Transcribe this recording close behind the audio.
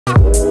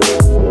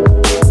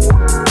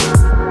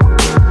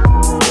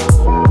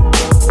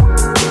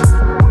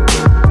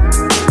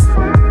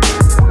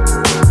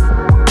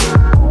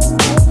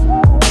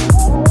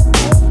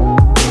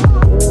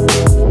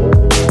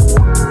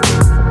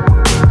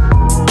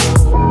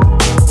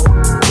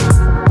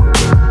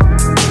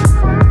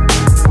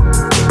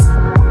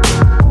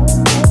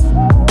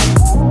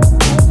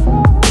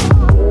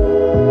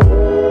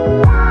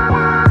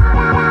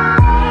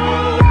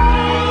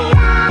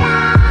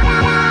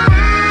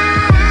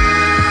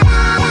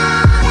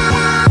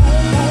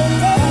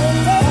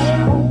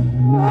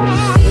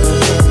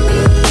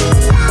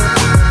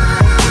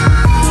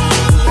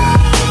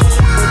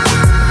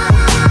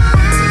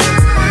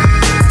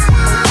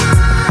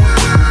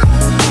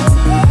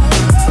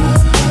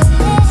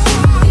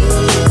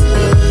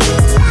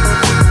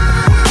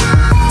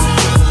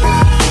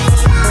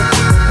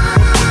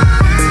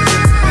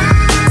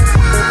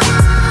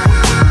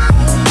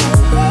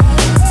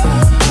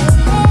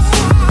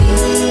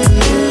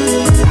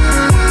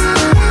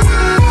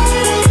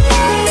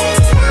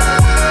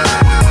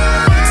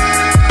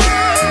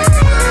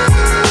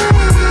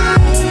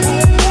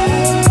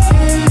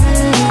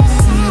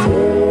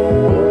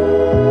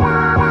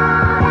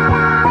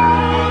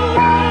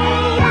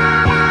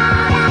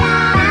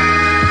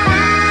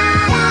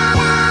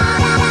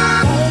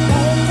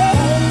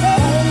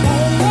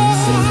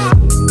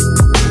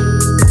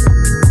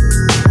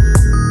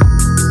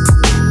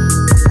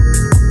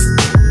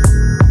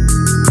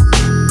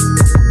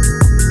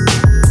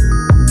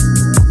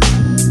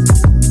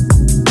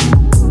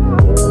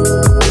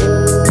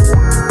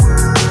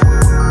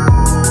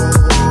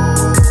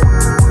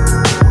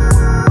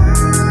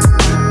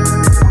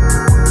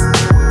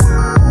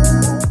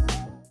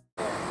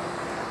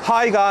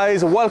Hi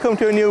guys, welcome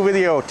to a new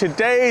video.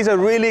 Today is a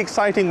really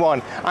exciting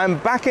one. I'm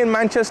back in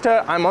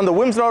Manchester, I'm on the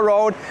Wilmslow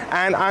Road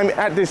and I'm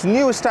at this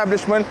new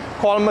establishment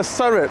called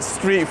Mussarats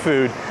Street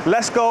Food.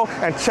 Let's go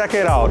and check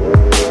it out.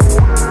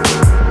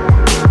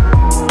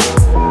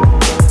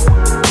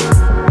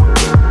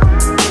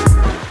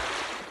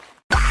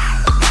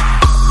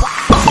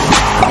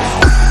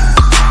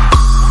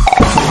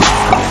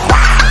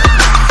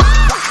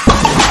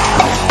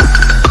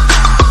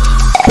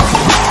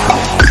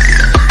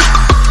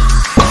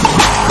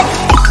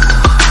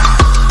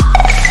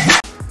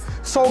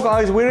 So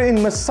guys, we're in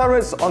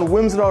Mussarats on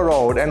Wilmslow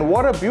Road and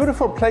what a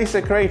beautiful place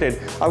they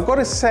created. I've got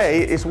to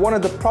say it's one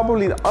of the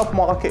probably the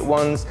upmarket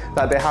ones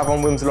that they have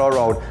on Wilmslow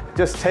Road.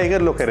 Just take a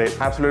look at it,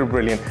 absolutely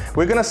brilliant.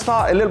 We're going to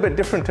start a little bit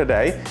different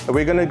today.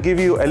 We're going to give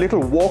you a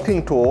little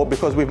walking tour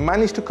because we've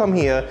managed to come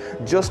here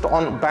just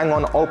on bang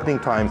on opening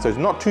time, so it's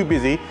not too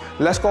busy.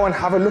 Let's go and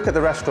have a look at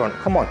the restaurant.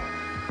 Come on.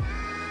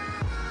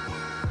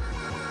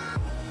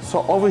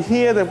 So over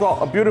here they've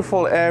got a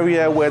beautiful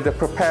area where they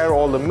prepare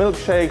all the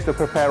milkshakes, they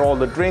prepare all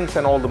the drinks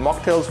and all the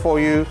mocktails for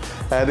you.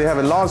 They have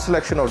a large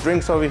selection of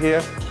drinks over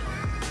here.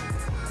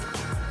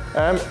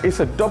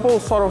 It's a double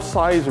sort of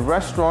size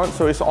restaurant,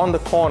 so it's on the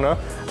corner.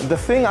 The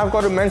thing I've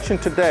got to mention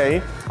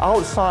today,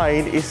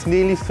 outside it's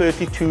nearly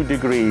 32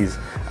 degrees.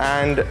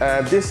 And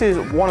this is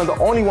one of the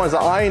only ones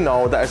that I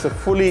know that is a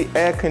fully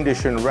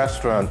air-conditioned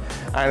restaurant.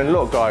 And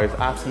look guys,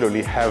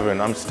 absolutely heaven.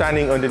 I'm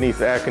standing underneath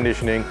the air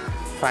conditioning.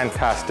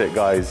 Fantastic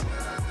guys.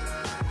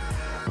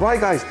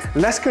 Right guys,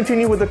 let's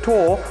continue with the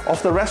tour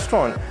of the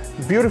restaurant.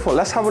 Beautiful,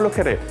 let's have a look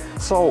at it.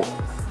 So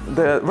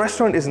the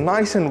restaurant is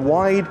nice and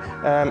wide.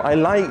 I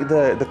like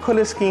the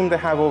color scheme they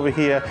have over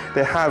here.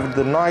 They have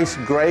the nice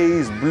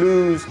grays,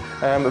 blues,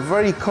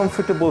 very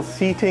comfortable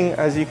seating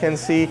as you can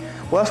see.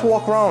 Well, let's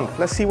walk around,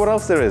 let's see what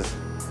else there is.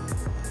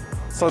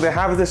 So they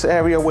have this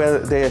area where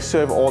they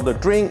serve all the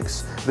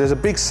drinks. There's a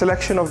big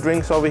selection of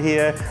drinks over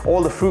here.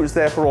 All the fruits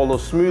there for all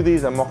those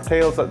smoothies and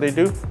mocktails that they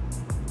do.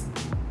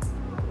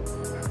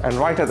 And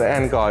right at the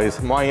end,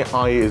 guys, my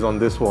eye is on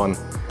this one.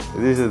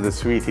 These are the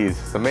sweeties.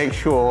 So make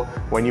sure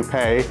when you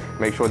pay,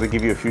 make sure they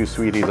give you a few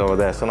sweeties over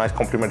there. So nice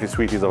complimentary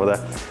sweeties over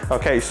there.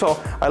 Okay, so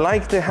I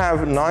like they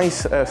have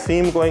nice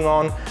theme going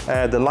on.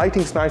 The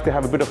lighting's nice. They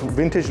have a bit of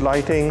vintage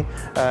lighting.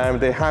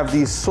 They have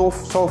these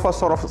sofa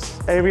sort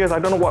of areas. I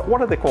don't know what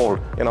are they called.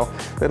 You know,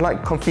 they're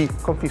like comfy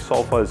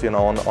sofas. You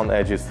know, on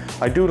edges.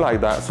 I do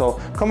like that.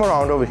 So come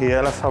around over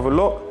here. Let's have a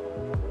look.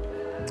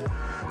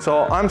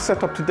 So I'm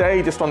set up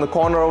today just on the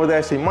corner over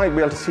there, so you might be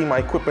able to see my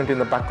equipment in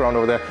the background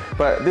over there.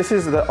 But this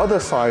is the other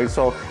side,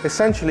 so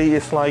essentially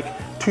it's like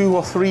 2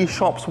 or 3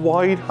 shops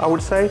wide, I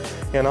would say,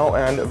 you know,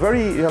 and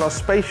very, you know,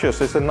 spacious.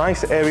 It's a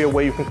nice area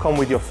where you can come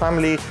with your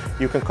family,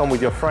 you can come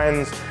with your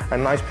friends, a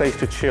nice place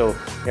to chill,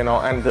 you know,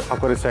 and I've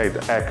got to say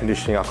the air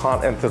conditioning, I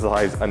can't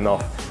emphasize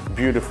enough.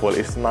 Beautiful,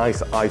 it's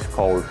nice, ice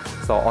cold.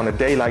 So on a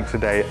day like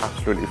today,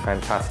 absolutely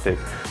fantastic.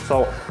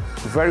 So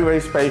very, very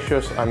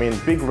spacious. I mean,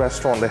 big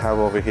restaurant they have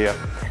over here.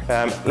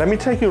 Let me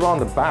take you around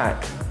the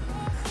back.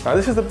 Now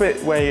this is the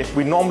bit where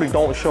we normally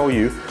don't show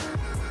you.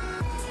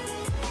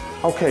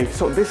 Okay,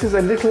 so this is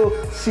a little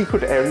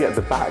secret area at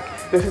the back.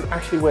 This is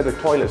actually where the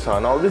toilets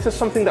are. Now this is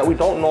something that we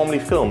don't normally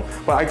film,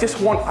 but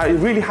I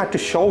really had to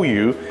show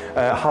you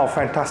how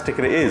fantastic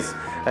it is.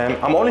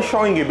 I'm only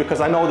showing you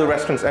because I know the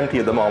restaurant's empty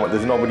at the moment.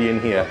 There's nobody in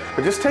here.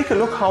 But just take a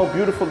look how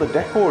beautiful the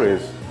decor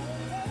is.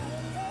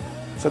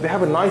 So they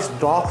have a nice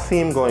dark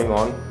theme going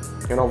on.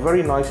 You know,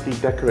 very nicely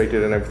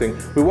decorated and everything.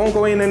 We won't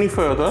go in any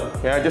further,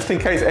 yeah, just in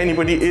case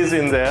anybody is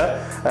in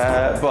there.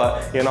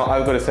 But you know,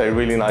 I've got to say,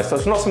 really nice. So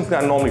it's not something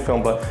I normally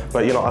film,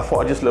 but you know, I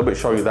thought I'd just a little bit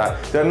show you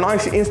that. There are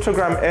nice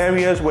Instagram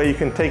areas where you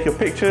can take your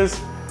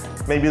pictures,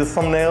 maybe the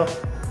thumbnail,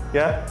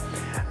 yeah.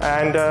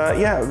 And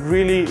yeah,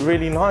 really,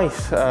 really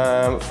nice.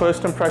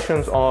 First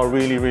impressions are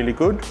really, really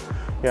good.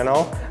 You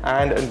know,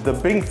 and the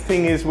big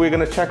thing is we're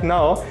going to check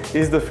now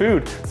is the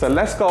food. So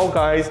let's go,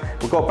 guys.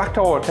 We'll go back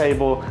to our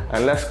table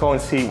and let's go and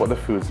see what the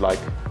food's like.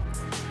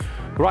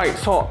 Right,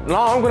 so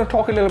now I'm going to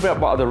talk a little bit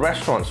about the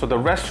restaurant. So the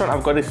restaurant,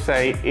 I've got to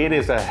say, it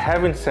is a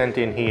heaven sent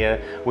in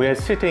here. We are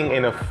sitting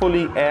in a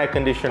fully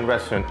air-conditioned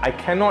restaurant. I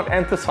cannot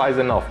emphasize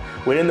enough.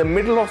 We're in the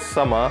middle of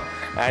summer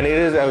and it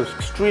is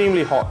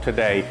extremely hot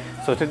today.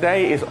 So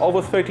today is over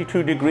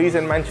 32 degrees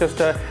in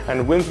Manchester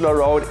and Wilmslow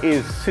Road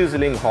is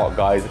sizzling hot,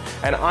 guys.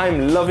 And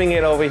I'm loving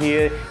it over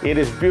here. It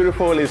is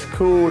beautiful, it's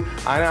cool,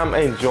 and I'm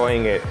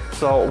enjoying it.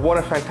 So what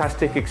a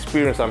fantastic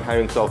experience I'm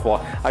having so far.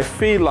 I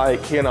feel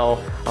like, you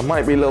know, I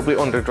might be a little bit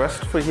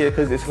underdressed for here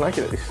because it's like,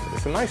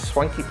 it's a nice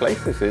swanky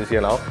place this is,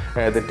 you know.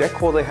 The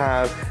decor they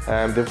have,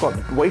 they've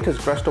got waiters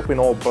dressed up in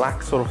all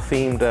black sort of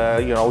themed,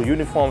 you know,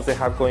 uniforms they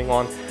have going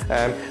on.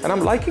 And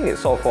I'm liking it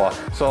so far.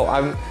 So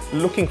I'm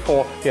looking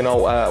for, you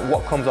know,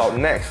 what comes out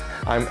next.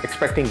 I'm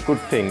expecting good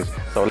things,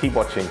 so keep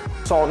watching.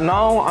 So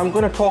now I'm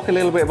going to talk a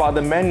little bit about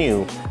the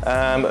menu.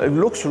 It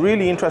looks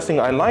really interesting.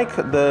 I like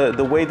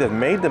the way they've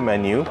made the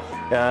menu.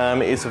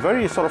 It's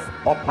very sort of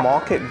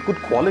upmarket,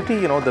 good quality.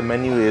 You know, the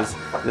menu is,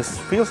 this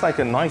feels like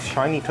a nice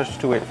shiny touch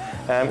to it.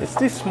 It's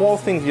these small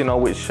things, you know,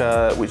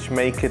 which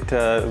make it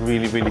a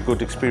really, really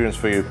good experience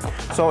for you.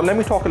 So let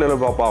me talk a little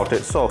bit about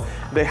it. So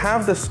they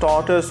have the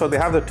starters, so they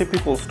have the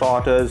typical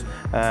starters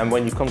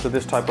when you come to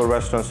this type of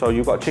restaurant. So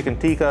you've got chicken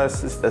tikka,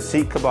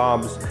 Sikh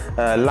kebabs,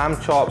 lamb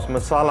chops,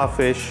 masala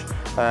fish,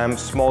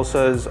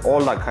 samosas,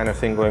 all that kind of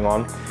thing going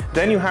on.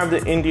 Then you have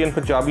the Indian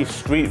Punjabi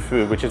street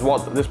food, which is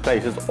what this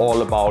place is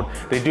all about.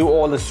 They do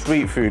all the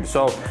street food.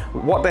 So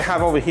what they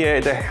have over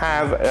here, they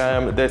have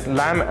the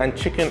lamb and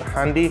chicken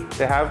handi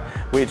they have,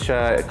 which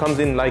comes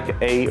in like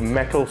a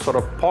metal sort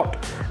of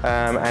pot,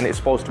 and it's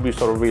supposed to be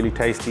sort of really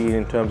tasty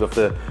in terms of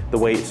the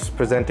way it's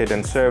presented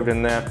and served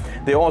in there.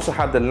 They also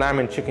have the lamb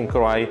and chicken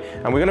karai,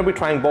 and we're going to be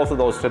trying both of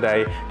those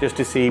today just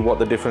to see what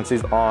the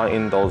differences are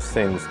in those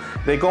things.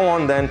 They go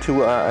on then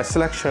to a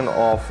selection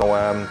of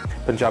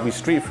Punjabi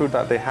street food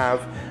that they have.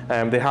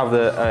 They have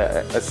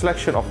a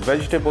selection of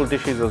vegetable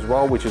dishes as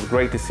well, which is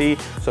great to see.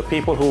 So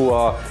people who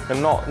are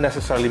not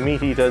necessarily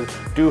meat eaters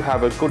do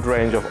have a good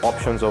range of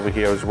options over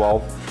here as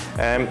well.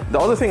 The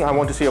other thing I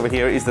want to see over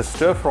here is the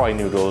stir-fry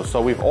noodles.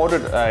 So we've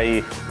ordered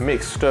a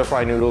mixed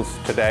stir-fry noodles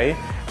today.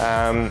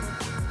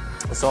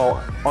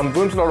 So on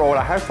Wilmslow Road,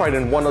 I have tried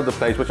in one other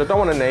place, which I don't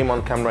want to name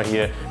on camera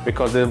here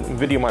because the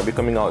video might be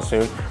coming out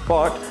soon.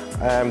 But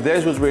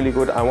theirs was really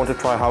good. I want to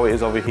try how it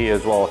is over here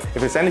as well.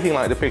 If it's anything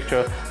like the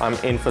picture, I'm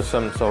in for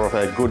some sort of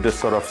a good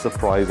sort of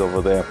surprise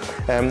over there.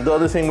 The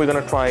other thing we're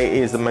going to try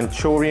is the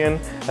Manchurian,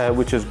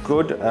 which is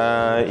good.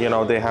 You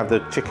know, they have the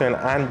chicken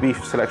and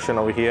beef selection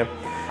over here.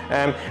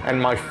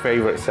 And my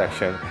favorite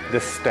section,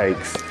 the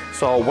steaks.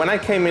 So when I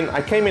came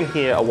in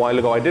here a while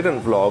ago, I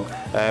didn't vlog,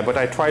 but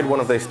I tried one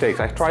of their steaks.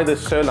 I tried the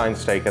sirloin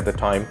steak at the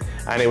time,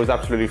 and it was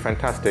absolutely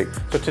fantastic.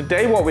 So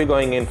today what we're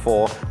going in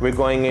for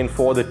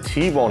the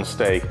T-bone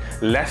steak.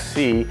 Let's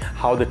see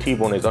how the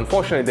T-bone is.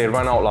 Unfortunately, they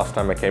ran out last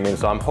time I came in,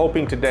 so I'm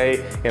hoping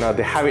today, you know,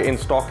 they have it in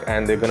stock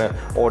and they're gonna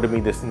order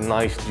me this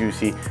nice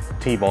juicy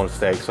T-bone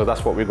steak. So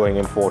that's what we're going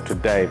in for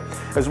today.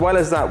 As well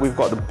as that, we've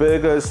got the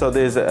burgers. So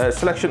there's a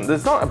selection,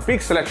 there's not a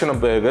big selection of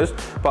burgers,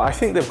 but I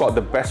think they've got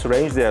the best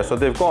range there. So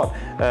they've got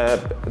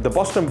the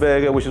Boston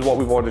burger, which is what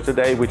we've ordered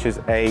today, which is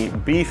a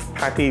beef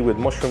patty with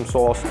mushroom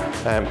sauce,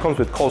 comes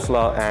with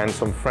coleslaw and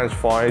some French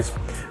fries.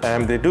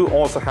 They do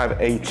also have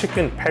a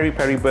chicken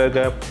peri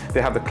burger.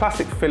 They have the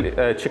classic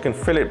chicken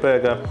fillet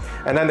burger,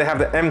 and then they have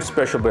the M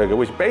special burger,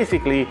 which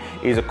basically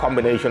is a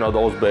combination of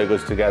those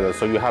burgers together.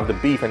 So you have the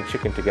beef and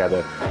chicken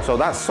together. So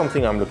that's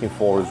something I'm looking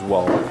for as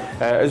well.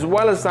 As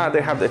well as that,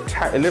 they have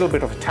a little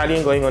bit of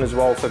Italian going on as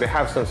well. So they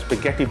have some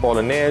spaghetti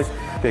bolognese.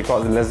 They've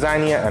got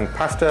lasagna and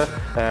pasta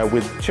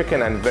with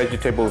chicken and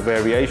vegetable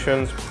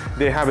variations.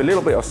 They have a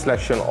little bit of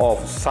selection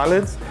of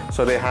salads.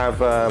 So they have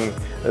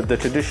the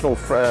traditional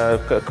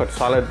cut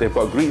salad, they've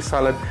got Greek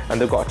salad, and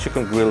they've got a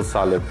chicken grilled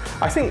salad.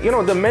 I think, you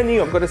know, the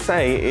menu, I've got to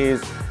say,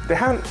 is they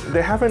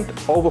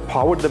haven't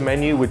overpowered the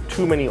menu with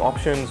too many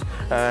options.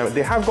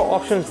 They have got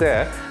options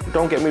there,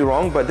 don't get me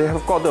wrong, but they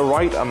have got the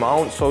right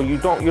amount, so you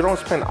don't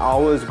spend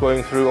hours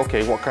going through,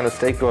 okay, what kind of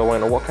steak do I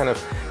want, or what kind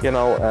of, you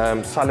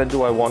know, salad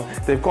do I want.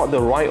 They've got the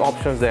right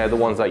options there, the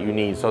ones that you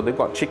need. So they've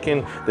got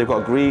chicken, they've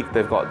got Greek,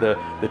 they've got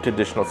the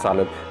traditional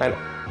salad,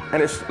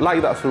 and it's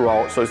like that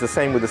throughout. So it's the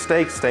same with the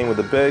steaks, same with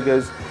the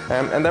burgers,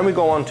 and then we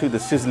go on to the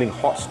sizzling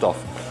hot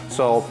stuff.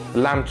 So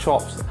lamb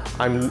chops,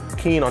 I'm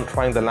keen on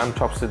trying the lamb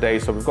chops today,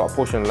 so we've got a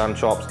portion of lamb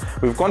chops.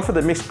 We've gone for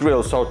the mixed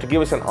grill, so to give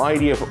us an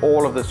idea of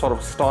all of the sort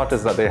of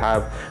starters that they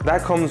have.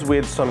 That comes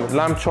with some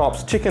lamb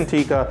chops, chicken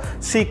tikka,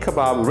 Sikh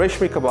kebab,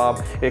 reshmi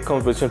kebab. It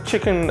comes with some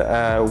chicken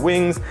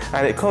wings,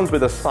 and it comes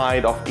with a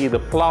side of either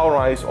pulao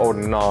rice or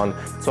naan.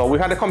 So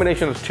we've had a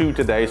combination of two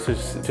today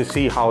to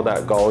see how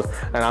that goes,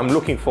 and I'm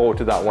looking forward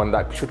to that one.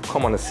 That should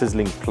come on a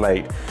sizzling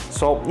plate.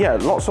 So yeah,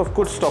 lots of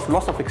good stuff,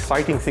 lots of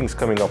exciting things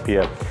coming up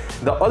here.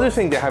 The other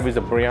thing they have is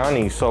a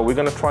biryani, so we're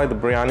going to try the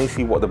biryani,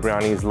 see what the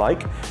biryani is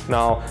like.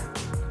 Now,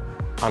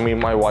 I mean,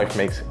 my wife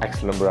makes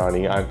excellent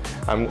biryani,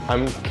 and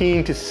I'm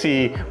keen to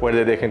see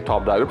whether they can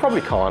top that. They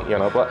probably can't, you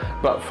know,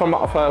 but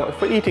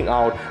for eating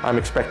out, I'm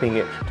expecting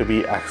it to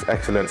be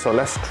excellent. So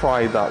let's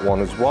try that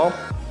one as well.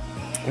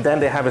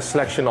 Then they have a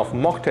selection of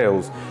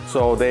mocktails.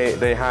 So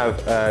they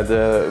have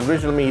the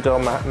original meter,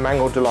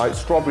 mango delight,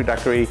 strawberry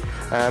daiquiri,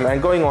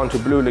 and going on to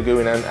blue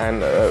lagoon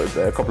and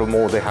a couple of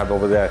more they have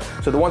over there.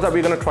 So the ones that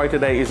we're going to try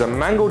today is a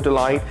mango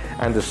delight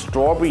and the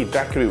strawberry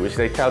daiquiri, which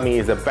they tell me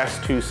is the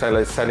best two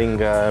selling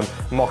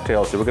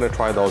mocktails. So we're going to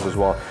try those as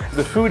well.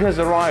 The food has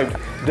arrived.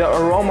 The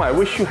aroma, I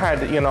wish you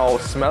had, you know,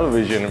 smell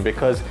vision,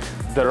 because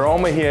the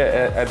aroma here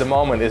at the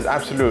moment is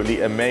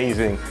absolutely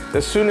amazing.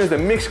 As soon as the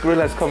mixed grill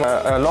has come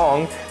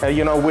along,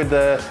 you know, with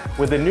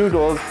the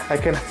noodles, I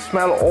can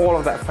smell all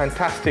of that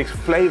fantastic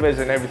flavors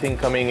and everything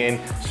coming in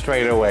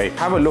straight away.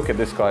 Have a look at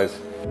this, guys.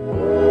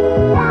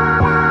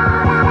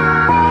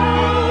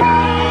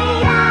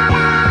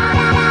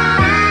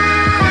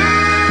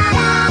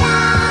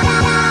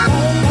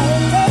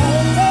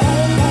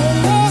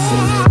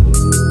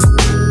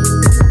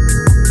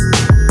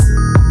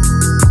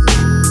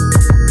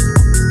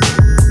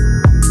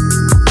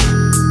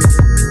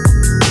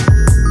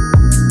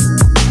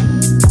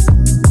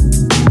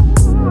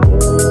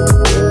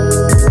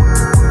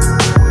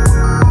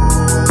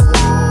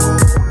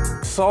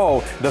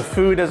 So the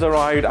food has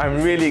arrived.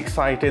 I'm really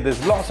excited.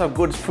 There's lots of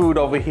good food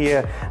over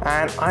here,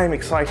 and I'm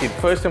excited.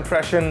 First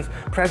impressions,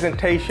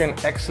 presentation,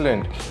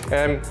 excellent.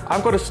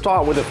 I've got to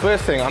start with the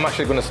first thing I'm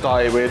actually going to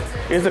start with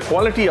is the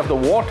quality of the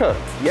water.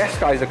 Yes,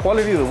 guys, the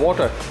quality of the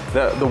water.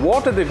 The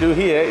water they do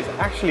here is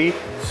actually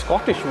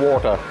Scottish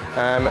water,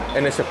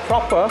 and it's a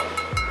proper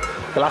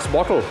glass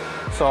bottle.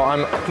 So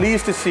I'm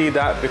pleased to see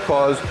that,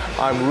 because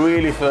I'm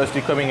really thirsty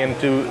coming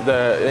into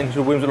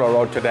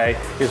Wilmslow Rd today.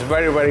 It's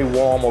very, very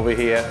warm over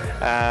here.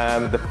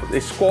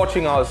 It's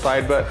scorching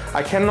outside, but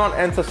I cannot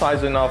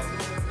emphasize enough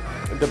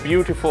the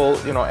beautiful,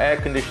 you know, air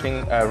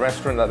conditioning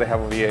restaurant that they have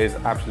over here is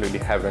absolutely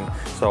heaven.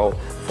 So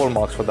full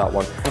marks for that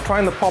one. I'm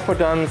trying the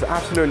poppadoms,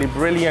 absolutely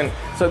brilliant.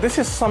 So this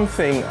is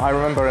something I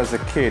remember as a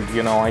kid,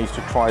 you know, I used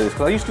to try this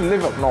because I used to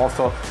live up north.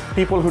 So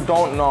people who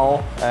don't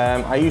know,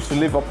 I used to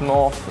live up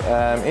north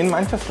in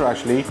Manchester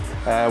actually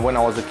when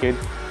I was a kid.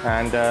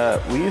 And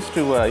we used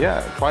to,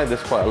 yeah, try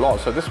this quite a lot.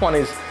 So this one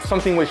is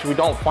something which we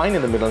don't find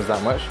in the Midlands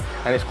that much,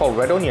 and it's called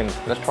red onion.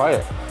 Let's try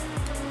it.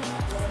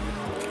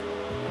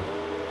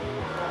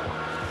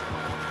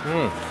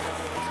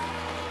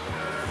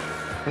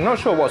 I'm not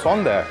sure what's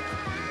on there.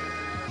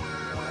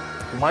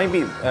 It might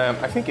be,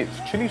 I think it's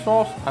chili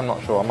sauce. I'm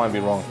not sure, I might be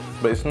wrong.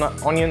 But it's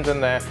not onions in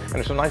there, and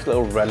it's a nice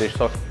little relish.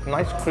 So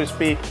nice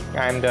crispy,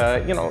 and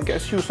you know,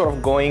 gets you sort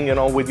of going, you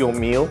know, with your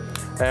meal.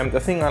 The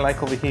thing I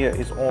like over here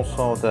is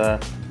also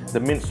the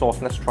mint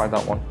sauce. Let's try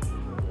that one.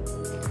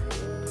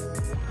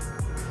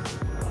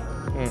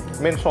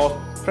 Mint sauce,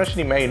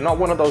 freshly made, not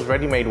one of those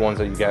ready-made ones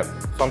that you get.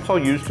 So I'm so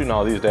used to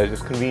now these days,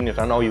 it's convenient.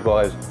 I know you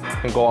guys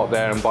can go out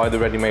there and buy the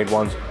ready-made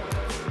ones.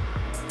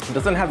 It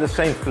doesn't have the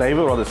same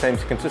flavor or the same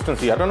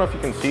consistency. I don't know if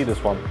you can see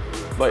this one,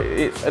 but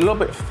it's a little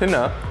bit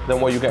thinner than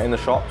what you get in the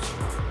shops.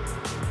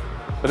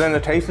 But then the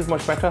taste is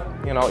much better.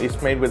 You know,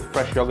 it's made with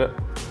fresh yogurt.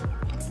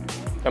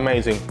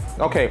 Amazing.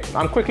 Okay,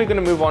 I'm quickly gonna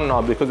move on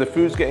now because the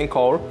food's getting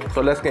cold, so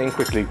let's get in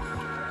quickly.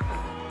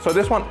 So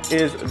this one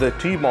is the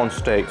T-bone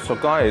steak. So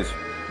guys,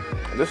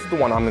 this is the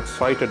one I'm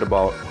excited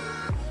about.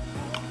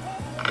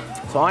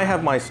 So I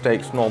have my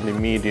steaks normally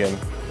medium.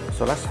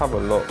 So let's have a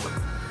look.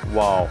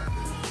 Wow,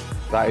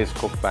 that is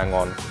cooked bang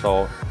on.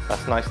 So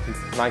that's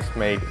nice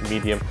made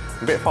medium.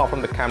 A bit far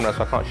from the camera,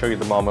 so I can't show you at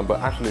the moment, but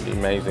absolutely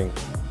amazing.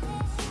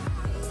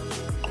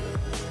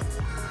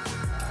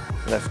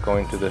 Let's go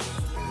into this.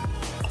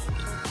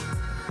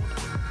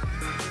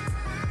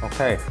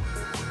 Okay.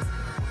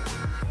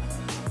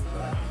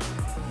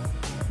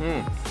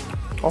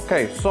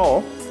 Okay,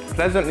 so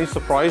pleasantly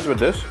surprised with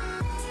this.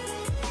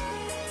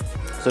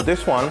 So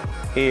this one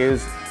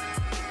is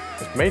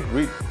made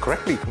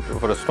correctly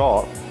for the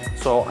start.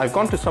 So I've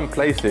gone to some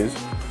places,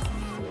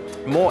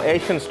 more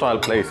Asian style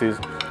places,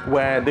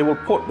 where they will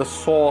put the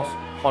sauce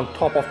on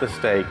top of the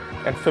steak.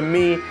 And for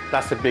me,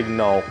 that's a big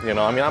no. You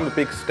know, I mean, I'm a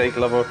big steak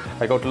lover.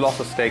 I go to lots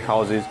of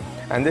steakhouses,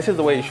 and this is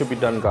the way it should be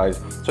done, guys.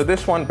 So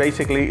this one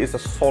basically is a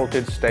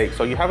salted steak.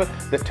 So you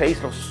have the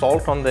taste of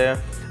salt on there,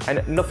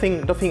 and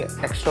nothing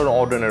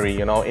extraordinary,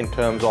 you know, in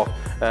terms of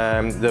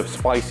the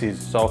spices.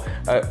 So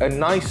a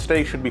nice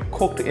steak should be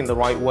cooked in the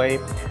right way,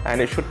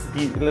 and it should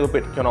be a little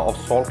bit, you know, of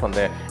salt on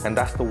there, and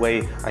that's the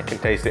way I can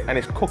taste it. And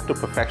it's cooked to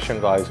perfection,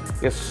 guys.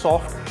 It's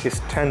soft,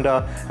 it's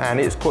tender, and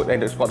it's cooked,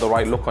 and it's got the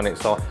right look on it.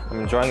 So I'm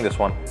enjoying this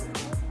one.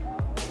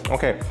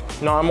 Okay,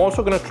 now I'm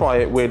also going to try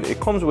it with, it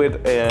comes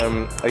with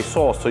a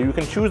sauce, so you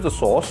can choose the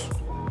sauce.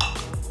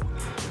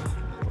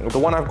 The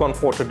one I've gone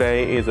for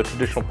today is a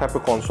traditional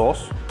peppercorn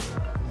sauce.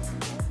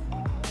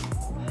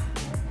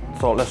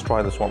 So let's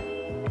try this one.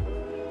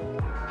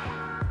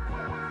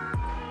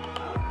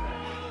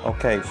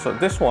 Okay, so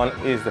this one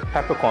is the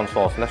peppercorn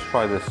sauce. Let's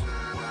try this.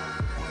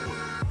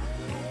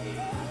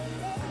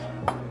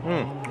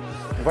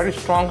 Very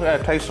strong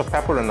taste of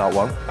pepper in that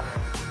one.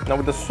 Now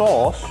with the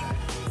sauce,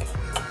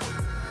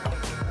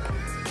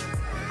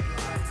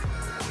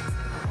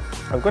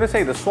 I've got to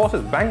say the sauce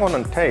is bang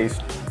on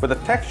taste, but the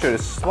texture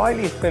is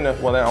slightly thinner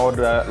than I would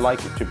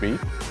like it to be.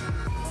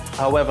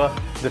 However,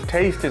 the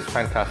taste is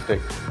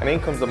fantastic. And in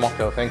comes the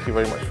mocktail. Thank you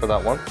very much for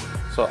that one.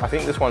 So I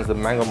think this one's the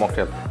mango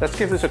mocktail. Let's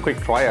give this a quick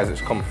try as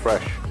it's come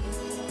fresh.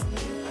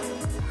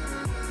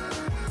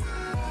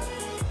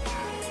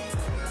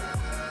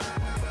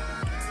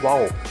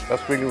 Wow,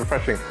 that's really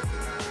refreshing.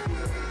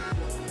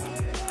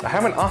 I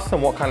haven't asked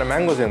them what kind of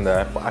mango's in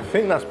there, but I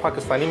think that's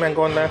Pakistani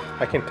mango in there.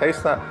 I can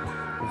taste that.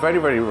 Very,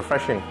 very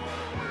refreshing.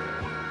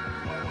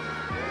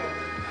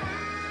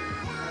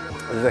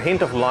 There's a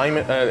hint of lime,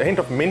 a hint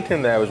of mint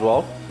in there as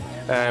well.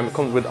 It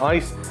comes with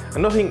ice,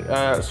 and nothing you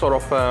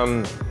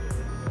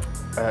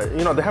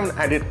know, they haven't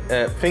added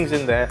things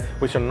in there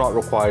which are not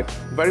required.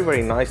 Very,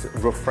 very nice,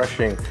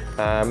 refreshing.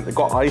 They've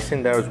got ice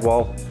in there as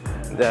well.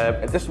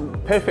 This is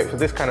perfect for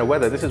this kind of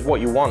weather. This is what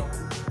you want.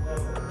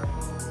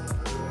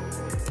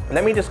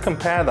 Let me just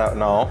compare that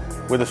now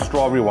with the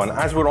strawberry one.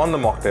 As we're on the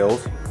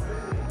mocktails,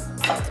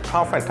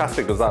 how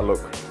fantastic does that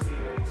look?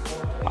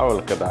 Have a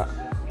look at that.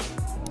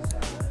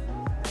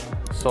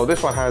 So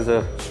this one has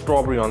a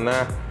strawberry on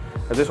there,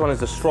 and this one is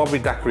the strawberry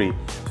daiquiri.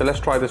 So let's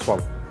try this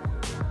one.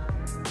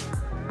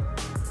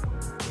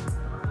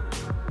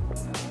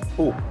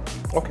 Ooh,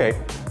 okay.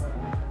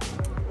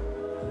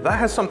 That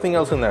has something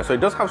else in there. So it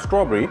does have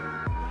strawberry.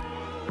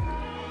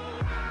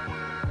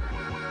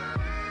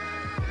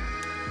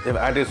 They've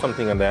added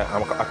something in there.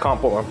 I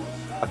can't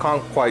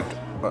quite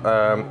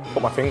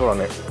put my finger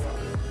on it.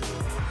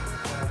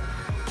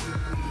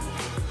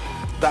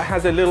 That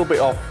has a little bit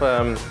of,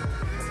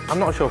 I'm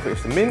not sure if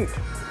it's mint,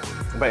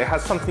 but it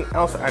has something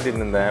else added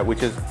in there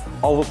which is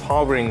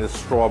overpowering the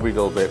strawberry a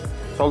little bit.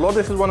 So although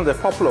this is one of the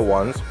popular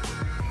ones,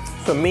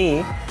 for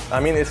me, I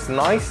mean, it's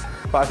nice,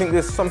 but I think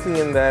there's something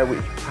in there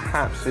which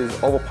perhaps is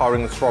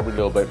overpowering the strawberry a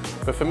little bit.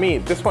 But for me,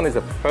 this one is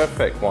a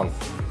perfect one.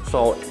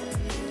 So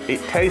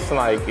it tastes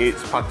like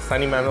it's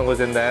Pakistani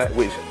mangoes in there,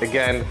 which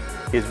again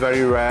is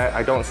very rare.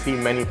 I don't see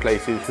many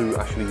places who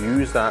actually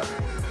use that.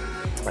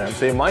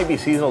 So it might be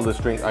seasonal, this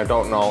drink, I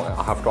don't know,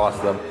 I'll have to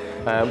ask them.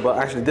 But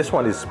actually this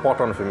one is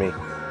spot on for me.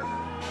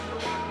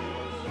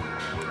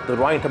 The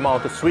right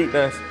amount of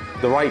sweetness,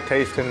 the right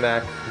taste in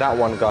there, that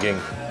one got me.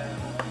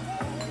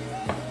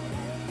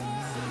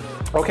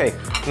 Okay,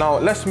 now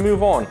let's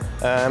move on.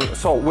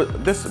 So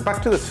with this,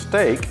 back to the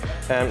steak,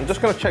 I'm just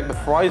gonna check the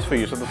fries for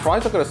you. So the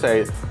fries are gonna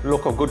say,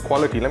 look of good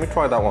quality. Let me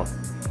try that one.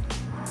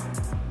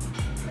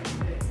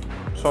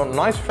 So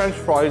nice French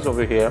fries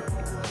over here.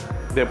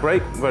 They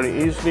break very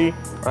easily,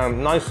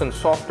 nice and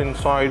soft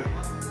inside.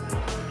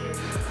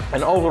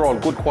 An overall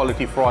good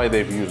quality fry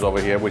they've used over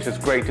here, which is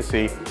great to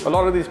see. A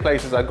lot of these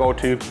places I go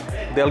to,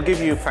 they'll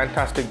give you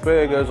fantastic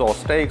burgers or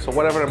steaks or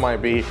whatever it might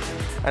be,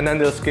 and then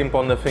they'll skimp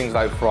on the things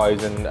like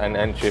fries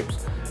and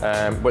chips.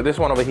 But this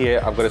one over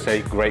here, I've got to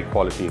say, great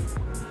quality.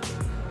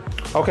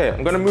 Okay,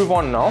 I'm going to move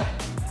on now.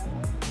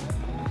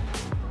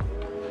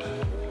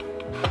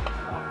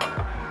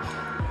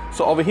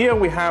 So over here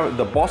we have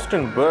the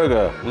Boston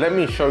Burger. Let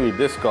me show you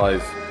this,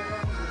 guys.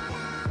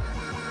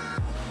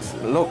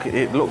 Look,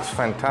 it looks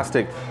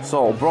fantastic.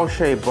 So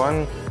brochet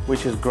bun,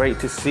 which is great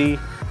to see.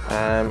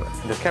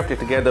 They've kept it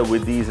together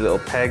with these little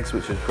pegs,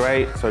 which is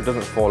great, so it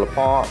doesn't fall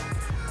apart.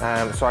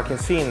 So I can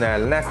see in there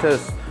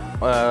lettuce,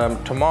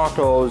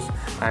 tomatoes,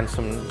 and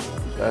some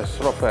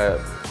sort of, I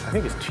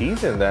think it's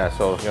cheese in there.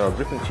 So, you know,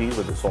 dripping cheese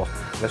with the sauce.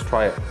 Let's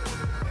try it.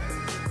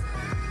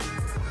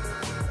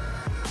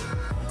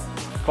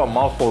 Got a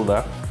mouthful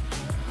there.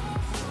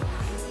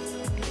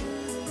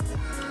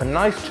 A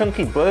nice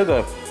chunky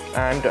burger,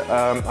 and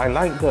I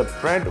like the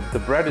bread. The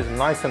bread is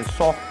nice and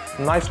soft,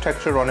 nice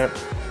texture on it,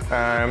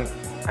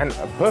 and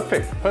a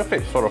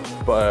perfect sort of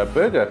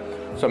burger.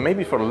 So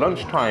maybe for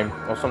lunchtime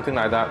or something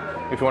like that,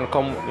 if you want to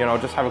come, you know,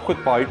 just have a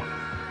quick bite,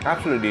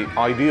 absolutely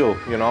ideal,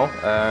 you know,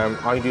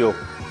 ideal.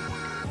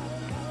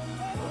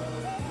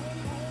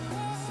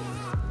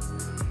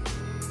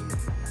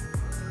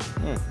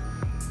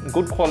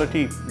 Good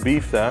quality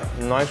beef there,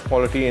 nice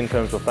quality in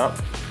terms of that.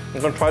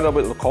 I'm going to try a little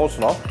bit of the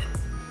coleslaw.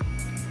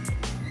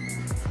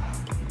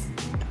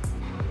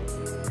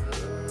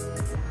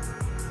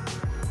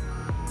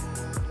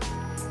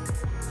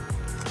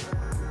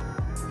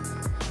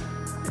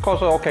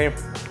 Costs are okay,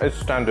 it's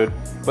standard.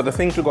 But the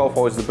thing to go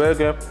for is the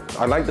burger.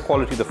 I like the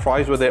quality, the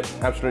fries with it,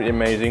 absolutely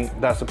amazing.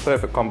 That's a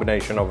perfect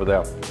combination over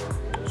there.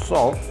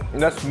 So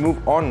let's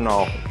move on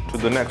now to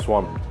the next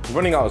one. I'm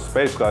running out of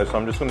space, guys, so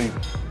I'm just going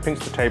to pinch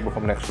the table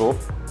from next door.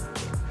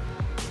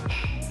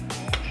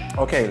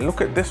 Okay, look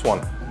at this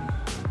one.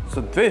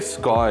 So this,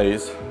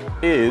 guys,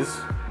 is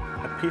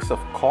a piece of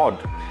cod.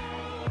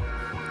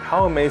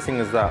 How amazing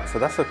is that? So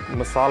that's a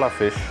masala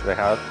fish they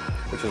have,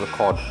 which is a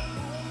cod.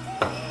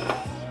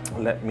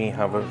 Let me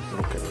have a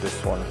look at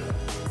this one.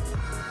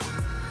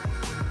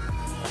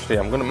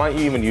 Actually, might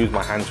even use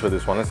my hands for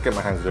this one. Let's get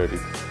my hands dirty.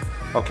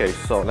 Okay,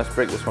 so let's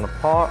break this one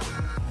apart.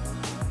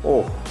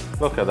 Oh,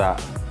 look at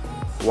that.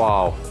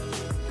 Wow.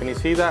 Can you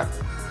see that?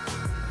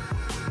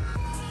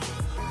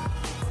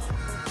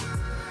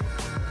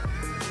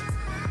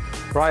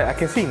 Right, I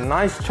can see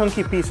nice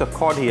chunky piece of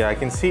cod here. I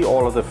can see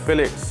all of the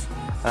fillets.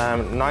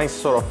 Nice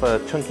sort of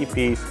a chunky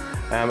piece.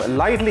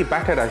 Lightly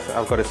battered,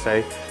 I've got to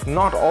say.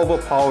 Not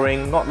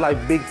overpowering, not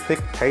like big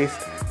thick taste.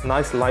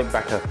 Nice light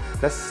batter.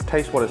 Let's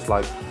taste what it's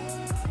like.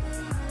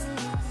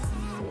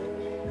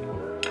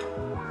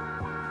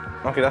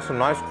 Okay, that's a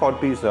nice cod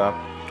piece there.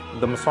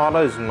 The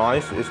masala is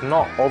nice. It's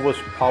not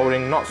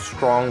overpowering, not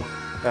strong,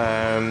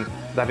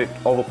 that it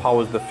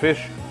overpowers the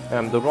fish.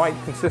 The right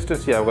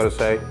consistency, I've got to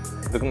say.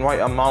 The right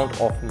amount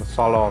of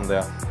masala on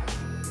there.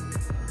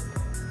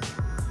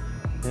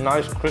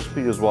 Nice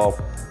crispy as well.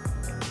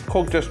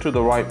 Cooked just to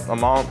the right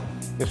amount.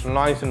 It's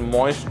nice and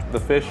moist, the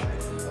fish.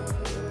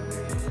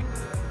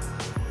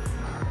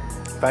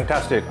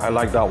 Fantastic, I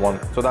like that one.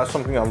 So that's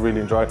something I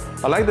really enjoy.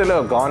 I like the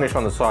little garnish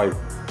on the side.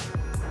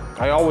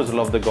 I always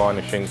love the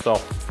garnishing.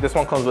 So this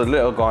one comes with a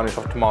little garnish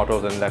of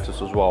tomatoes and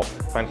lettuce as well.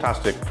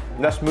 Fantastic.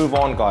 Let's move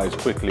on, guys,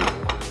 quickly.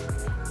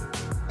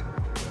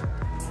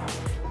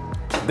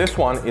 This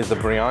one is the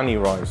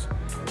biryani rice.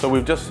 So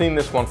we've just seen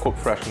this one cooked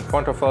fresh in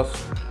front of us.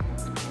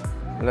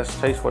 Let's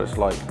taste what it's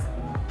like.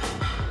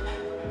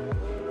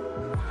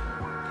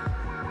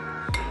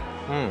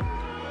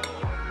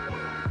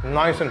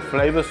 Nice and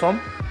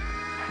flavorsome.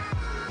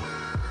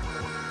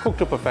 Cooked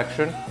to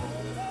perfection.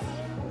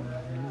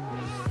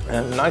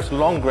 And nice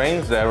long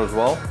grains there as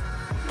well.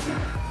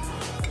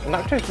 And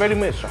that tastes very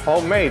much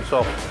homemade.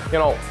 So, you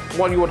know,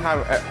 what you would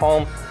have at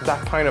home,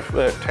 that kind of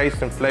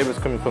taste and flavors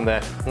coming from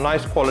there.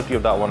 Nice quality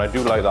of that one. I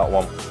do like that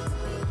one.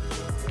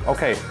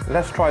 Okay,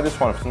 let's try this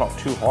one if it's not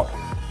too hot.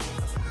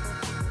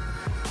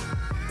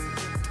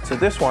 So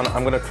this one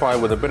I'm going to try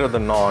with a bit of the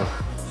naan.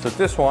 So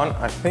this one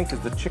I think is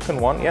the chicken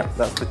one. Yep,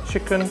 that's the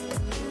chicken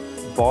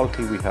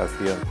balti we have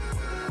here.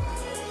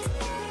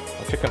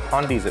 Chicken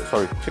handi is it?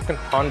 Sorry, chicken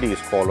handi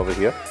is called over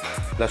here.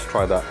 Let's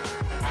try that.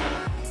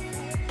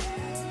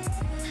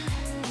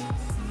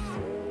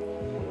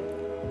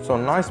 So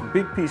nice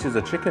big pieces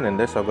of chicken in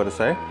this, I've got to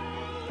say.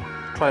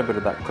 Try a bit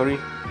of that curry.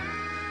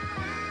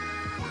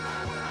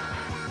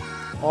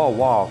 Oh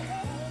wow,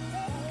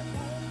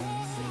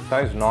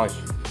 that is nice.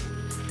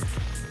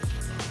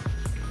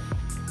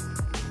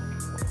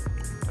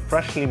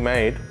 Freshly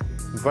made,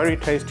 very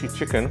tasty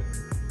chicken.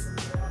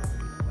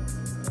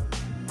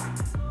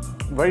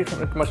 Very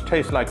much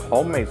tastes like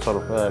homemade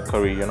sort of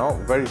curry, you know,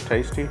 very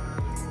tasty.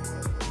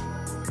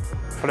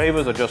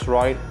 Flavors are just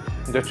right.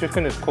 The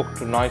chicken is cooked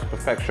to nice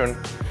perfection.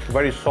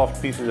 Very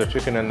soft pieces of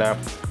chicken in there.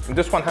 And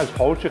this one has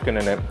whole chicken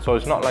in it, so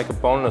it's not like a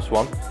boneless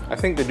one. I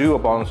think they do a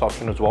boneless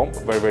option as well.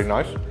 Very, very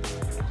nice.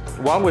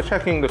 While we're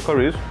checking the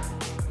curries,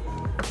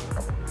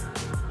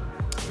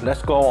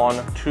 let's go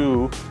on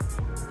to,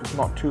 it's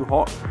not too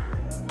hot.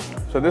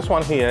 So this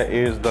one here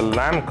is the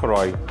lamb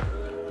karai.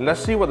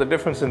 Let's see what the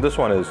difference in this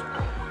one is.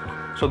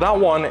 So that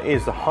one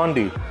is the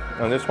handi,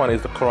 and this one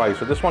is the karai.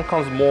 So this one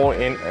comes more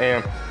in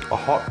a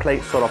hot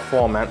plate sort of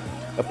format,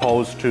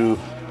 opposed to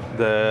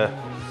the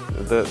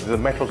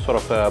metal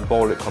sort of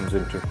bowl it comes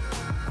into.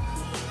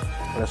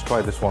 Let's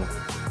try this one.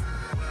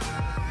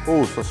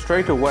 Oh, so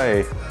straight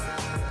away,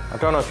 I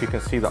don't know if you can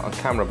see that on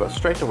camera, but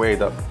straight away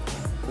the,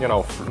 you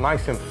know,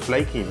 nice and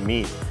flaky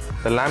meat.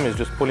 The lamb is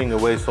just pulling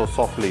away so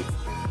softly.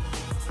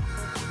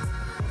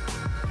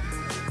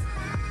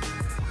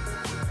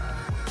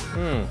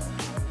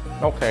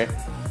 Okay,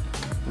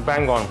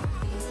 bang on.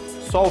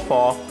 So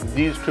far,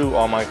 these two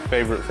are my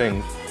favorite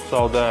things.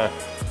 So the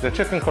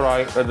chicken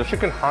karai, the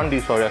chicken handi,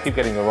 sorry, I keep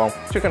getting it wrong.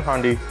 Chicken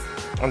handi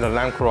and the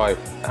lamb karai,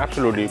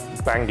 absolutely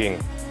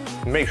banging.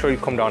 Make sure you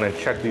come down and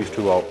check these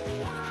two out.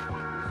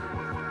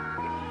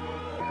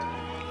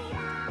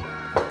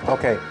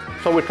 Okay,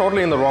 so we're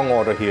totally in the wrong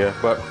order here,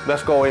 but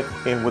let's go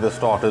in with the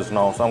starters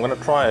now. So I'm gonna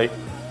try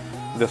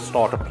the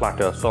starter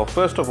platter. So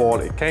first of all,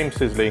 it came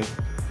sizzling.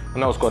 I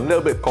know it's got a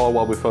little bit cold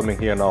while we're filming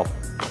here now,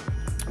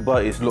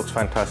 but it looks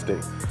fantastic.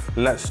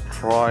 Let's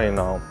try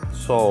now.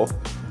 So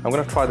I'm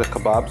gonna try the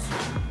kebabs.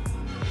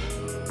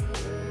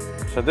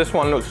 So this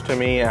one looks to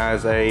me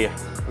as a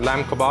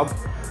lamb kebab.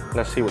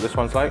 Let's see what this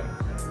one's like.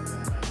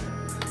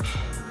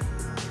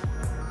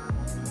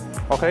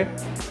 Okay,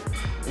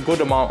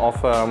 good amount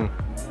of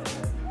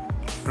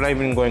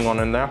flavoring going on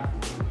in there.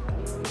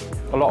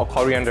 A lot of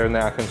coriander in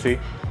there, I can see.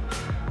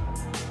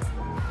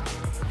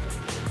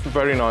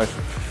 Very nice.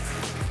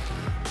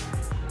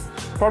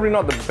 Probably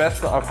not the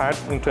best that I've had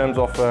in terms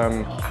of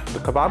the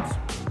kebabs,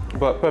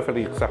 but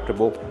perfectly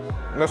acceptable.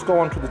 Let's go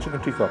on to the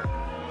chicken tikka.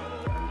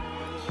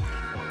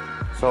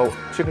 So,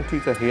 chicken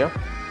tikka here.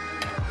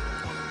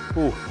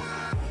 Ooh.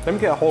 Let me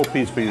get a whole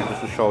piece for you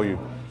just to show you.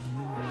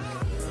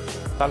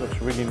 That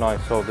looks really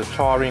nice. So the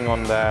charring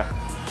on there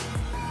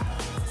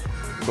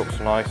looks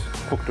nice,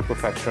 cooked to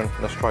perfection.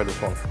 Let's try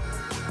this one.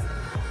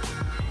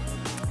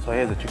 So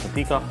here's the chicken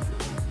tikka.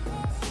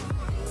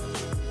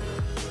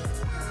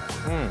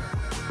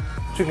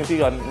 Chicken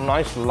tikka,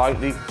 nice,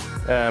 lightly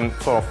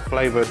sort of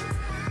flavored,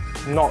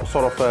 not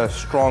sort of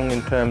strong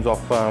in terms of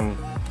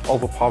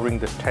overpowering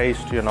the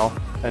taste, you know.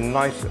 A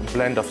nice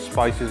blend of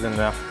spices in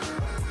there.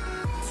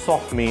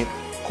 Soft meat,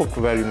 cooked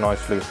very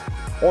nicely.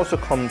 Also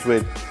comes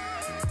with,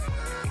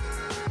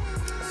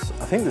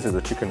 I think this is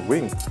a chicken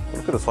wing.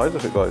 Look at the size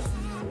of it, guys.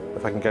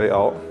 If I can get it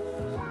out.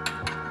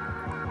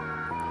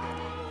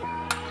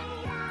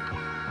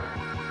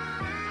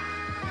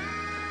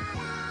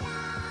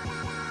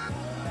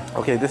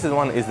 Okay, this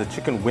one is the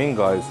chicken wing,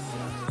 guys.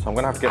 So I'm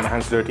gonna have to get my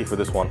hands dirty for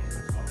this one.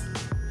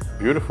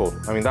 Beautiful.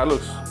 I mean,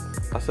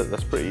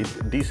 that's pretty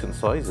decent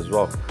size as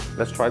well.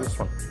 Let's try this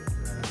one.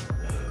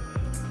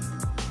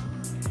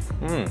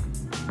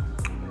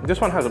 This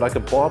one has like a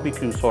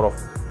barbecue sort of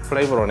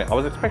flavor on it. I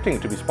was expecting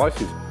it to be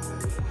spicy.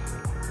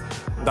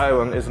 That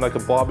one is like a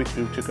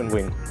barbecue chicken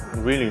wing.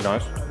 Really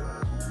nice.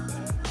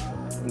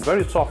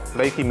 Very soft,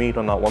 flaky meat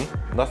on that one.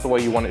 That's the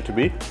way you want it to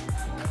be.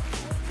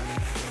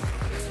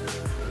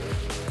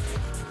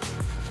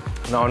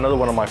 Now another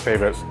one of my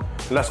favorites.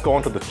 Let's go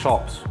on to the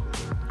chops.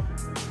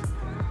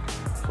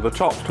 So the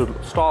chops to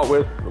start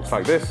with looks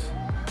like this.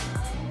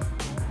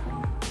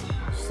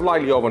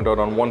 Slightly overdone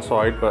on one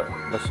side, but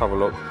let's have a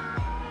look.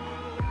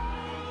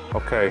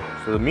 Okay,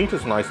 so the meat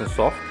is nice and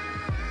soft.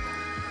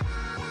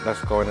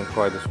 Let's go in and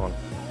try this one.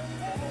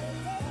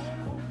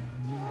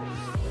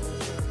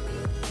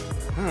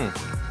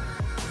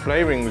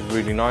 Flavoring is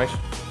really nice.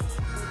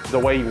 The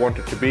way you want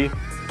it to be.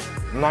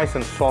 Nice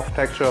and soft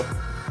texture.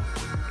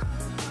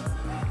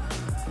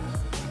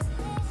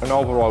 An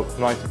overall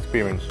nice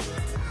experience.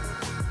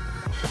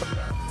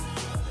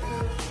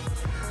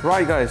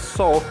 Right guys,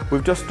 so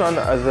we've just done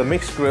the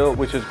mixed grill,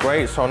 which is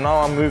great. So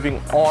now I'm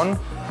moving on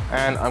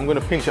and I'm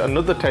gonna pinch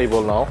another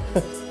table now.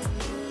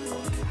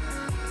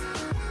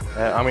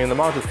 I mean, the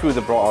amount of food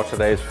they brought out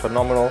today is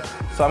phenomenal.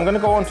 So I'm gonna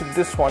go on to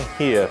this one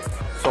here.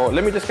 So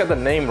let me just get the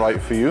name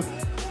right for you.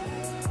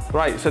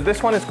 Right, so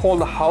this one is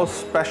called the House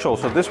Special.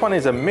 So this one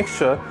is a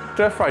mixture,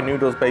 stir-fried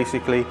noodles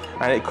basically,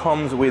 and it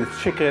comes with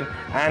chicken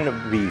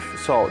and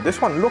beef. So this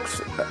one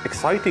looks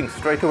exciting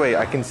straight away.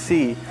 I can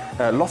see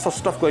lots of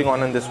stuff going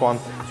on in this one.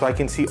 So I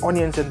can see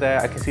onions in there,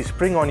 I can see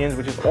spring onions,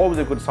 which is always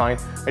a good sign.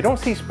 I don't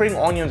see spring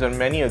onions in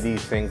many of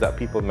these things that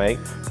people make,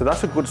 so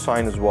that's a good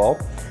sign as well.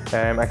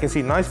 I can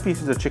see nice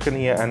pieces of chicken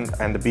here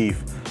and the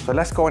beef. So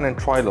let's go in and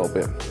try a little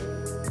bit.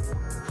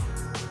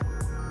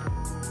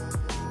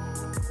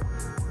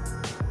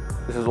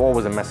 This is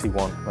always a messy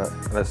one.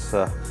 Let's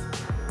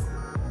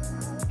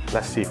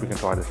see if we can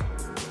try this.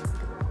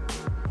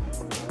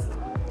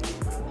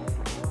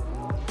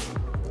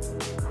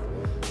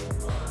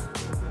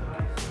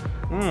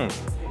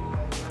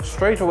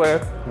 Straight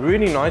away,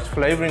 really nice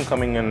flavoring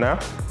coming in there.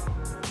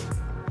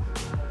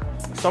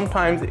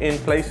 Sometimes in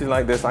places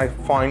like this, I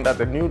find that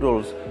the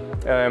noodles,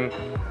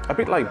 a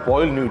bit like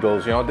boiled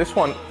noodles, you know, this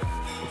one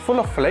full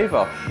of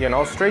flavor, you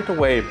know, straight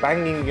away,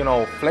 banging, you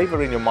know,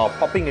 flavor in your mouth,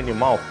 popping in your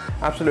mouth.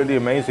 Absolutely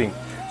amazing.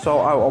 So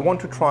I want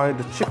to try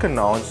the chicken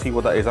now and see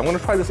what that is. I'm going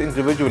to try this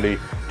individually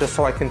just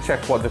so I can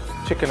check what the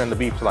chicken and the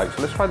beef is like.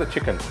 So let's try the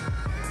chicken.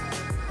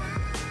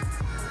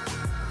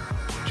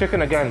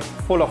 Chicken again,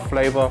 full of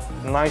flavor,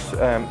 nice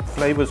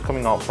flavors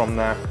coming out from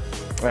there,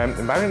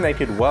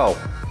 marinated well.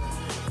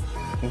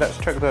 Let's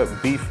check the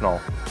beef now.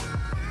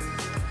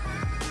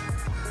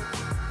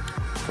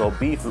 So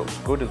beef looks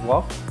good as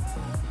well.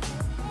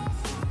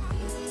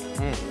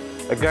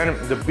 Again,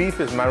 the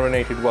beef is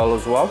marinated well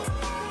as well.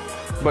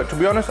 But to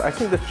be honest, I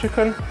think the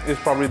chicken is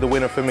probably the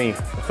winner for me.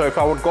 So if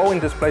I would go in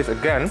this place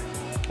again,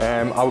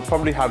 I would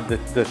probably have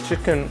the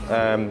chicken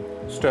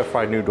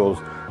stir-fried noodles.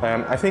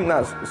 I think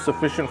that's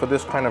sufficient for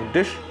this kind of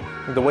dish.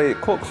 The way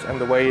it cooks and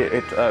the way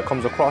it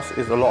comes across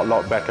is a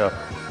lot better.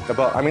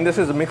 But I mean, this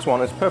is a mixed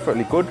one, it's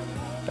perfectly good.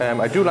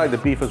 I do like the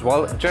beef as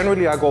well.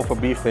 Generally, I go for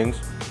beef things.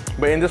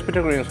 But in this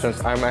particular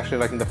instance, I'm actually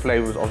liking the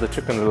flavors of the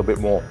chicken a little bit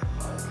more.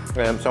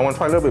 So I want to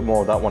try a little bit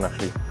more of that one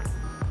actually.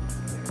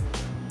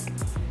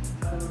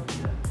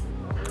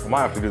 I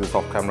might have to do this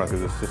off camera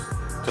because it's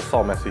just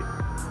so messy.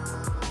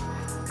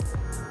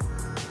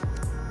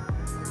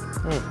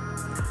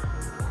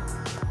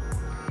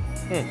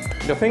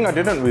 The thing I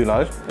didn't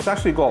realize, it's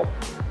actually got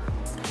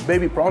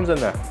baby prawns in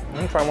there.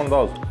 Let me try one of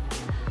those.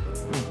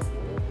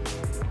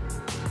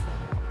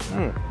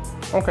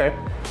 Okay.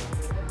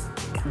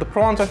 The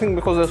prawns, I think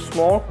because they're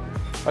small,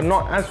 are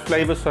not as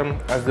flavoursome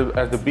as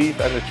the beef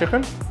and the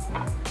chicken.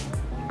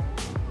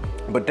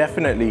 But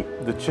definitely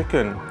the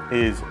chicken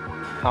is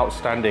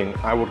outstanding.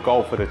 I would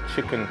go for the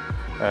chicken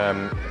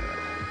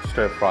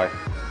stir fry.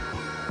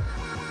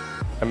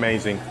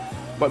 Amazing.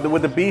 But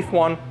with the beef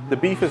one, the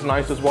beef is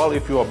nice as well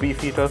if you're a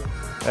beef eater.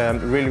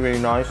 Really, really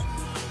nice.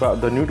 But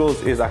the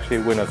noodles is actually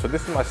a winner. So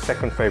this is my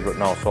second favorite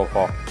now so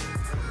far.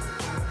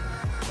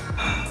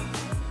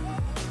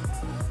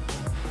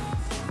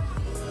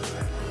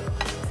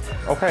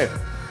 Okay.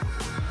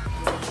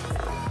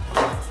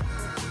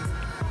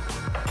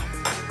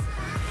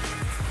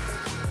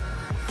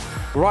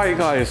 Right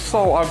guys,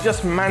 so I've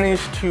just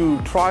managed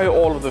to try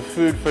all of the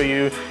food for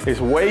you. It's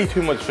way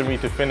too much for me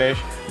to finish,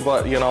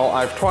 but you know,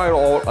 I've tried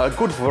a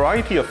good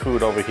variety of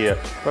food over here.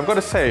 I've got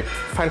to say,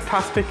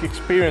 fantastic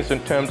experience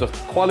in terms of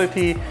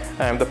quality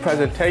and the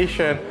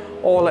presentation,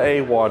 all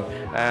A1,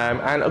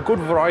 and a good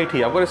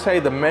variety. I've got to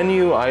say the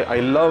menu, I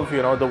love,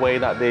 you know, the way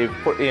that they've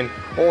put in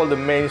all the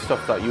main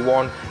stuff that you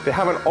want. They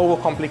haven't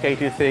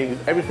overcomplicated things.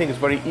 Everything is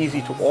very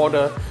easy to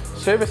order.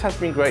 Service has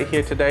been great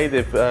here today.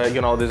 They've,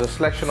 you know, there's a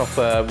selection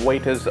of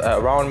waiters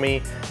around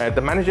me.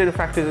 The manager, in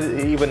fact,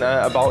 is even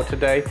about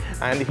today,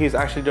 and he's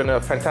actually done a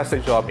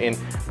fantastic job in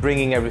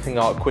bringing everything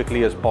out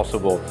quickly as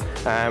possible.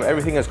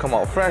 Everything has come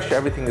out fresh.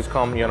 Everything has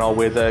come, you know,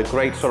 with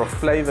great sort of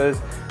flavors.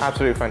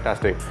 Absolutely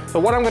fantastic. So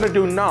what I'm going to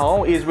do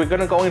now is we're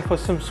going to go in for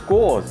some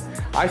scores.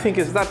 I think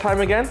it's that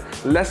time again.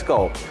 Let's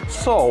go.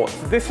 So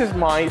this is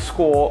my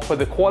score for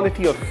the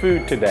quality of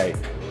food today.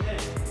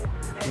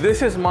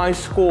 This is my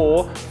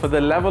score for the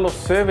level of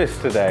service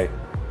today.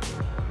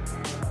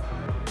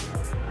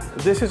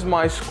 This is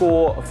my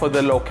score for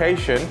the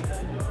location.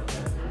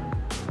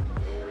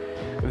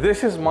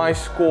 This is my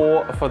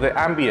score for the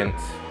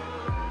ambience.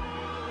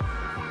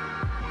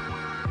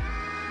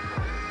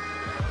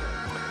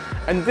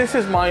 And this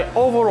is my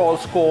overall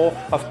score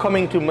of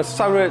coming to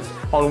Mussarats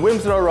on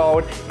Wilmslow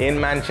Road in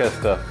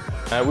Manchester.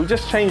 We've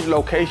just changed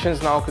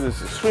locations now because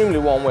it's extremely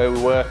warm where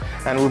we were,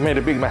 and we've made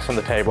a big mess on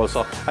the table.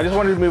 So I just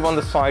wanted to move on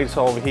the sides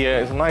over here.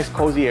 It's a nice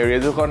cozy area.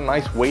 They've got a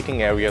nice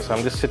waiting area, so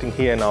I'm just sitting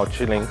here now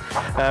chilling.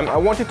 I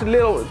wanted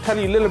to tell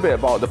you a little bit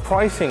about the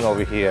pricing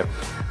over here.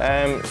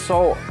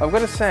 So I've got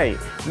to say,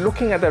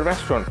 looking at the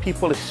restaurant,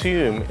 people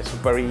assume it's a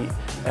very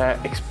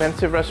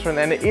expensive restaurant,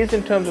 and it is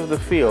in terms of the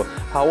feel.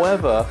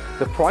 However,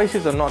 the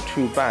prices are not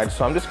too bad.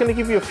 So I'm just going to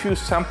give you a few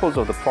samples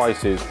of the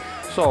prices.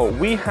 So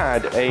we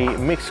had a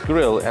mixed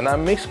grill, and our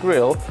mixed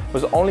grill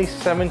was only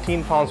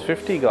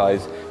 £17.50,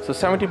 guys. So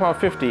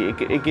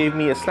 £17.50, it gave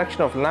me a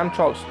selection of lamb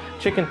chops,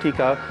 chicken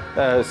tikka,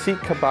 seekh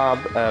kebab,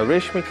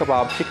 reshmi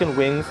kebab, chicken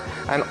wings,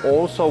 and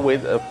also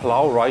with a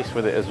pulao rice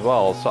with it as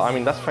well. So I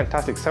mean, that's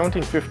fantastic.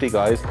 £17.50,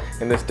 guys,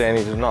 in this day and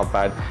age is not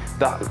bad.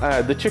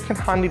 The chicken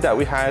handi that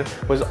we had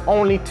was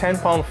only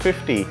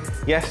 £10.50.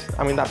 Yes,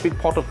 I mean, that big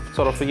pot of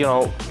sort of, you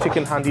know,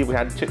 chicken handi we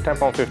had,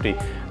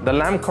 £10.50. The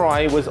lamb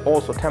karahi was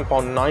also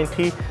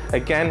 £10.90.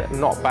 Again,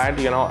 not bad,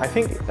 you know. I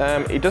think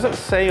it doesn't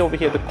say over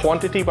here the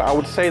quantity, but I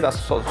would say that's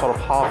sort of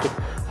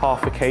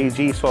half a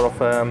kg sort of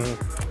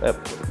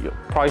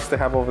price they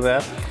have over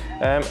there.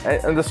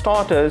 And the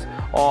starters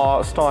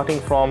are starting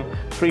from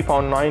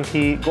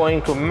 £3.90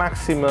 going to a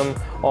maximum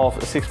of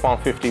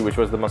 £6.50, which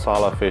was the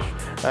masala fish.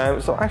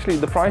 So actually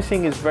the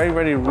pricing is very,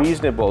 very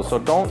reasonable. So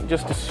don't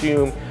just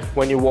assume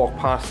when you walk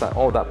past that,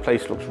 oh, that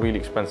place looks really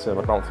expensive,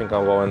 I don't think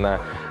I'll go in there.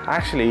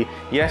 Actually,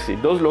 yes,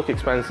 it does look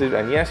expensive,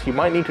 and yes, you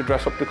might need to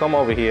dress up to come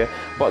over here,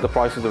 but the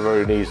prices are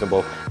very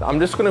reasonable. I'm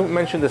just going to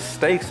mention the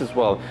steaks as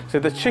well. So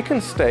the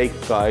chicken steak,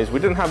 guys, we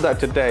didn't have that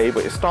today,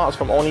 but it starts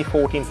from only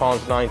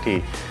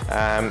 £14.90.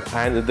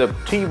 And the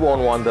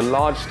T1 one, the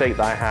large steak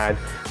that I had,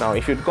 now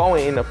if you'd go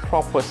in a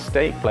proper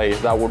steak place,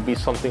 that would be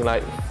something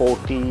like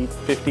 40,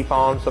 50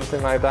 pounds,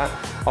 something like that.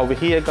 Over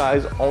here,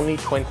 guys, only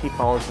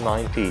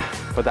 £20.90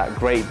 for that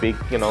great big,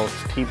 you know,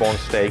 T-bone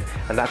steak,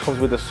 and that comes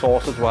with the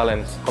sauce as well,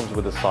 and comes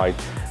with the side.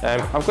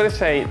 I've got to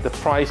say the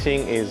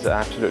pricing is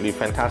absolutely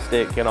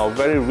fantastic, you know,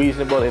 very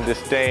reasonable in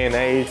this day and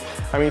age.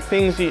 I mean,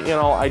 things, you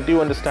know, I do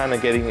understand are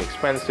getting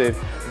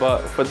expensive, but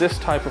for this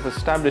type of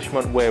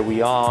establishment where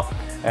we are,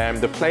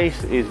 the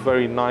place is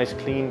very nice,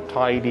 clean,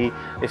 tidy.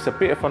 It's a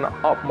bit of an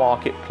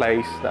upmarket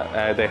place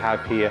that they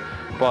have here,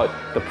 but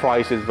the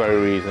price is very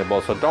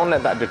reasonable, so don't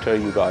let that deter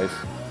you guys.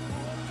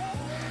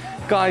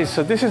 Guys,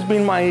 so this has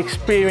been my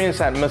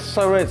experience at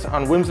Mussarats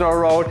on Wilmslow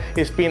Road.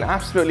 It's been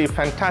absolutely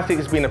fantastic.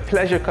 It's been a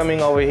pleasure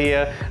coming over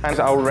here, and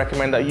I would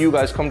recommend that you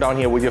guys come down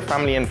here with your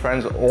family and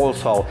friends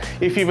also.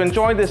 If you've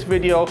enjoyed this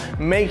video,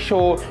 make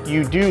sure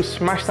you do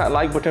smash that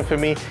like button for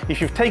me. If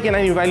you've taken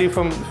any value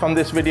from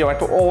this video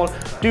at all,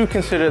 do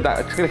consider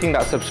clicking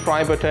that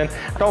subscribe button.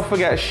 Don't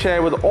forget to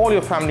share with all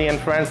your family and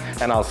friends,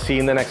 and I'll see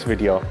you in the next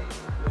video.